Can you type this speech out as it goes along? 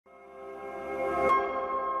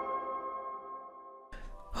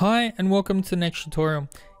Hi and welcome to the next tutorial.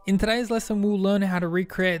 In today's lesson we'll learn how to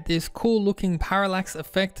recreate this cool looking parallax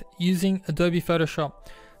effect using Adobe Photoshop.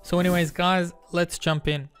 So anyways guys, let's jump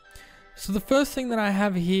in. So the first thing that I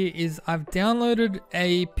have here is I've downloaded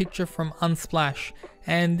a picture from Unsplash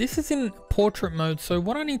and this is in portrait mode. So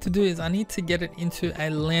what I need to do is I need to get it into a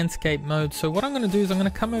landscape mode. So what I'm going to do is I'm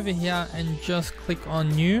going to come over here and just click on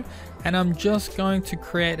new, and I'm just going to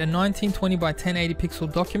create a 1920 by 1080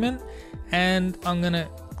 pixel document, and I'm going to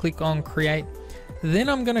click on create. Then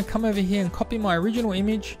I'm going to come over here and copy my original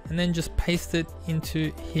image and then just paste it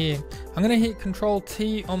into here. I'm going to hit Control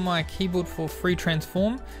T on my keyboard for free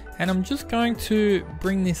transform, and I'm just going to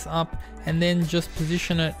bring this up and then just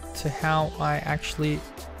position it to how I actually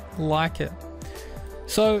like it.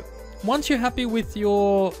 So once you're happy with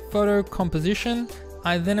your photo composition,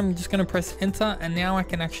 then I'm just going to press enter, and now I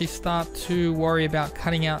can actually start to worry about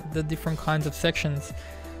cutting out the different kinds of sections.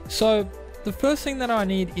 So the first thing that I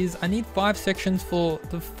need is I need 5 sections for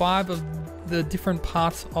the 5 of the different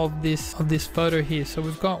parts of this photo here. So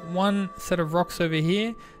we've got one set of rocks over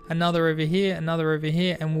here, another over here, another over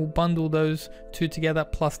here, and we'll bundle those two together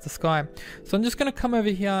plus the sky. So I'm just going to come over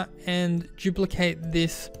here and duplicate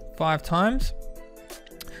this 5 times.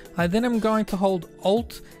 Then I'm going to hold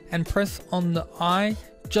Alt and press on the I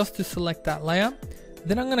just to select that layer.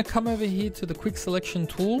 Then I'm going to come over here to the quick selection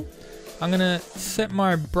tool. I'm going to set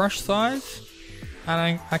my brush size,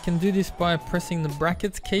 and I can do this by pressing the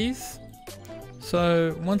brackets keys.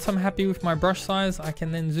 So once I'm happy with my brush size, I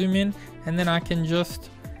can then zoom in, and then I can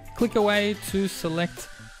just click away to select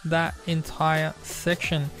that entire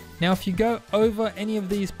section. Now if you go over any of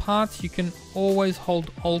these parts, you can always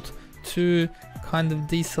hold Alt to kind of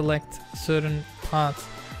deselect certain parts.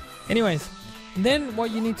 Anyways, then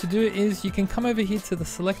what you need to do is you can come over here to the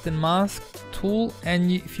select and mask tool, and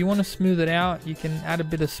if you want to smooth it out, you can add a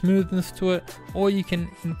bit of smoothness to it, or you can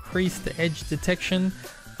increase the edge detection.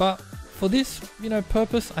 But for this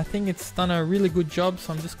purpose, I think it's done a really good job,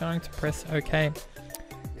 so I'm just going to press OK.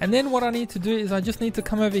 And then what I need to do is I just need to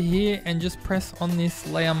come over here and just press on this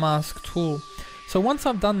layer mask tool. So once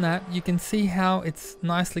I've done that, you can see how it's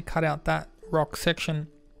nicely cut out that rock section.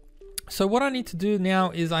 So what I need to do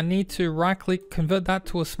now is I need to right click, convert that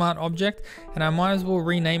to a smart object, and I might as well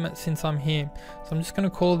rename it since I'm here. So I'm just going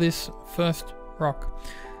to call this first rock.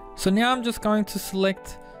 So now I'm just going to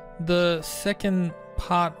select the second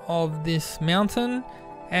part of this mountain,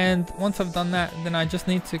 and once I've done that, then I just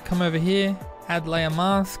need to come over here, add layer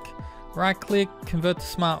mask, right click, convert to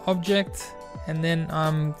smart object, and then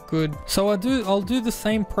I'm good. So I'll do the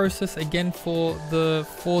same process again for the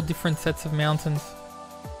 4 different sets of mountains.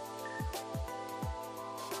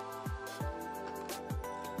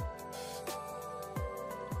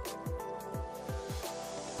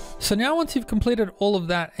 So now once you've completed all of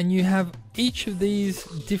that and you have each of these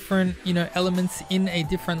different elements in a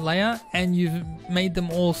different layer, and you've made them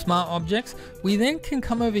all smart objects, we then can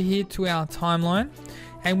come over here to our timeline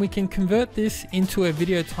and we can convert this into a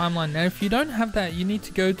video timeline. Now if you don't have that, you need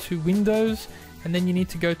to go to Windows and then you need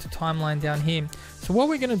to go to timeline down here. So what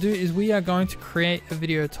we're going to do is we are going to create a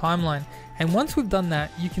video timeline, and once we've done that,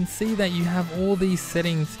 you can see that you have all these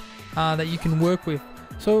settings that you can work with.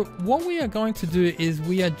 So what we are going to do is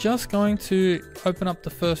we are just going to open up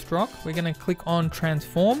the first rock. We're going to click on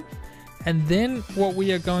transform, and then what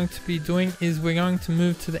we are going to be doing is we're going to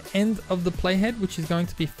move to the end of the playhead, which is going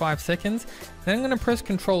to be 5 seconds. Then I'm going to press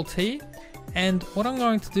Control T, and what I'm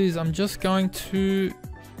going to do is I'm just going to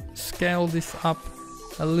scale this up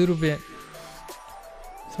a little bit.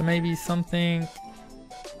 So maybe something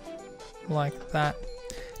like that.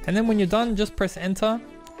 And then when you're done, just press enter.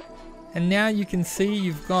 And now you can see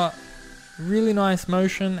you've got really nice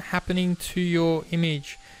motion happening to your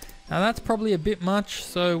image. Now that's probably a bit much,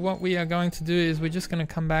 so what we are going to do is we're just going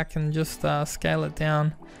to come back and just scale it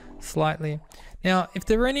down slightly. Now if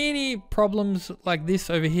there are any problems like this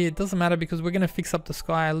over here, it doesn't matter because we're going to fix up the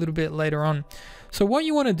sky a little bit later on. So what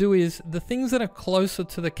you want to do is the things that are closer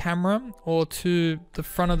to the camera or to the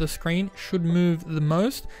front of the screen should move the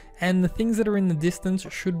most, and the things that are in the distance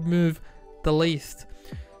should move the least.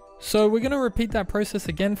 So we're going to repeat that process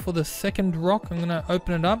again for the second rock. I'm going to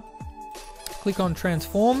open it up, click on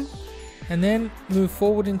transform, and then move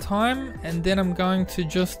forward in time, and then I'm going to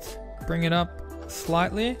just bring it up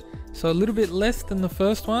slightly, so a little bit less than the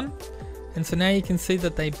first one. And so now you can see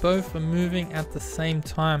that they both are moving at the same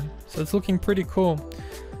time, so it's looking pretty cool.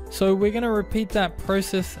 So we're going to repeat that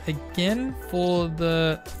process again for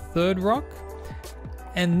the third rock,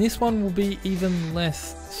 and this one will be even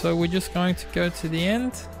less. So we're just going to go to the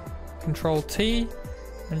end, Control T,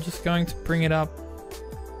 and just going to bring it up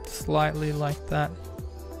slightly like that.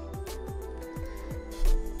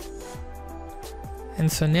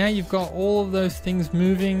 And so now you've got all of those things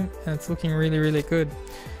moving and it's looking really, really good.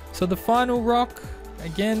 So the final rock,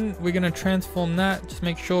 again, we're going to transform that. Just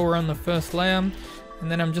make sure we're on the first layer. And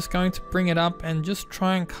then I'm just going to bring it up and just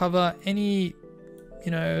try and cover any, you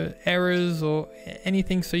know, errors or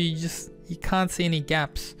anything, so you can't see any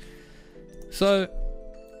gaps. So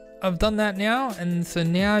I've done that now, and so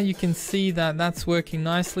now you can see that that's working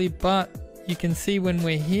nicely, but you can see when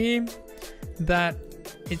we're here that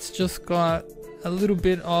it's just got a little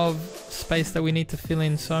bit of space that we need to fill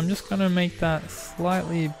in. So I'm just going to make that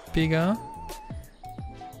slightly bigger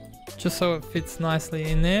just so it fits nicely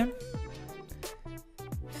in there.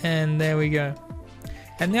 And there we go.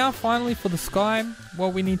 And now finally for the sky,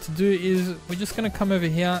 what we need to do is we're just going to come over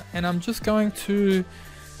here, and I'm just going to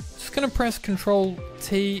press Control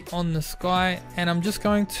T on the sky, and I'm just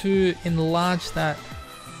going to enlarge that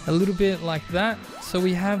a little bit like that, so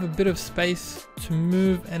we have a bit of space to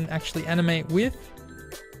move and actually animate with.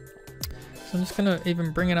 So I'm just going to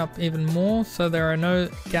even bring it up even more so there are no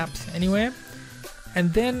gaps anywhere.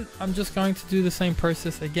 And then I'm just going to do the same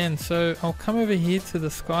process again. So I'll come over here to the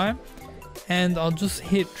sky and I'll just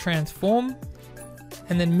hit transform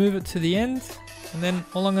and then move it to the end. And then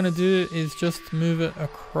all I'm going to do is just move it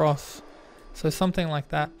across. So something like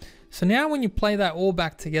that. So now when you play that all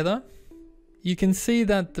back together, you can see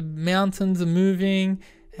that the mountains are moving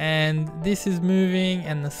and this is moving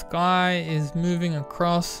and the sky is moving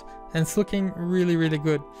across, and it's looking really, really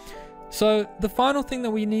good. So the final thing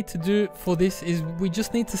that we need to do for this is we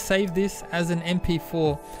just need to save this as an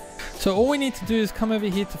MP4. So all we need to do is come over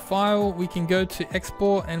here to File, we can go to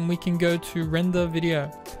Export, and we can go to Render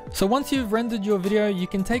Video. So once you've rendered your video, you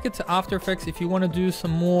can take it to After Effects if you want to do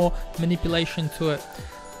some more manipulation to it.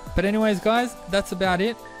 But anyways guys, that's about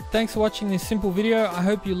it. Thanks for watching this simple video. I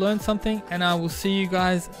hope you learned something, and I will see you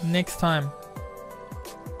guys next time.